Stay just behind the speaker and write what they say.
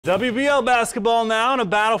WBL basketball now in a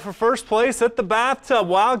battle for first place at the bathtub.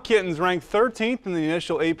 Wild Kittens ranked 13th in the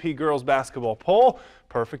initial AP girls basketball poll.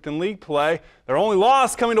 Perfect in league play. Their only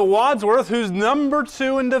loss coming to Wadsworth, who's number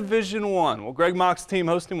 2 in Division I. Well, Greg Mock's team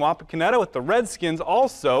hosting Wapakoneta with the Redskins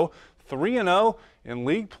also 3-0 in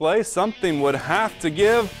league play. Something would have to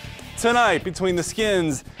give tonight between the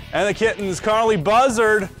Skins and the Kittens. Carly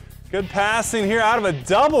Buzzard, good passing here out of a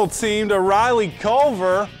double team to Riley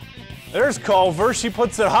Culver. There's Culver. She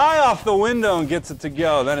puts it high off the window and gets it to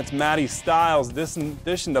go. Then it's Maddie Stiles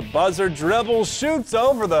dishing to Buzzard. Dribbles, shoots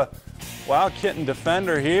over the Wild Kitten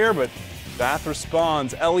defender here, but Bath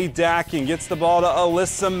responds. Ellie Dacken gets the ball to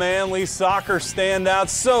Alyssa Manley. Soccer standout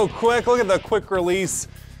so quick. Look at the quick release.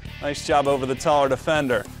 Nice job over the taller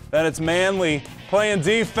defender. Then it's Manley playing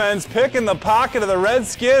defense, picking the pocket of the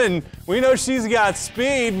Redskin, and we know she's got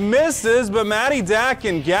speed. Misses, but Maddie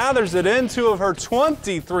Dacken gathers it in, 2 of her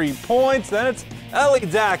 23 points. Then it's Ellie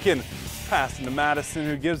Dacken passing to Madison,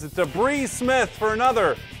 who gives it to Bree Smith for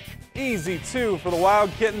another easy 2 for the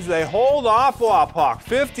Wild Kittens. They hold off Wapak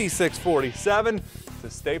 56-47 to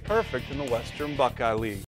stay perfect in the Western Buckeye League.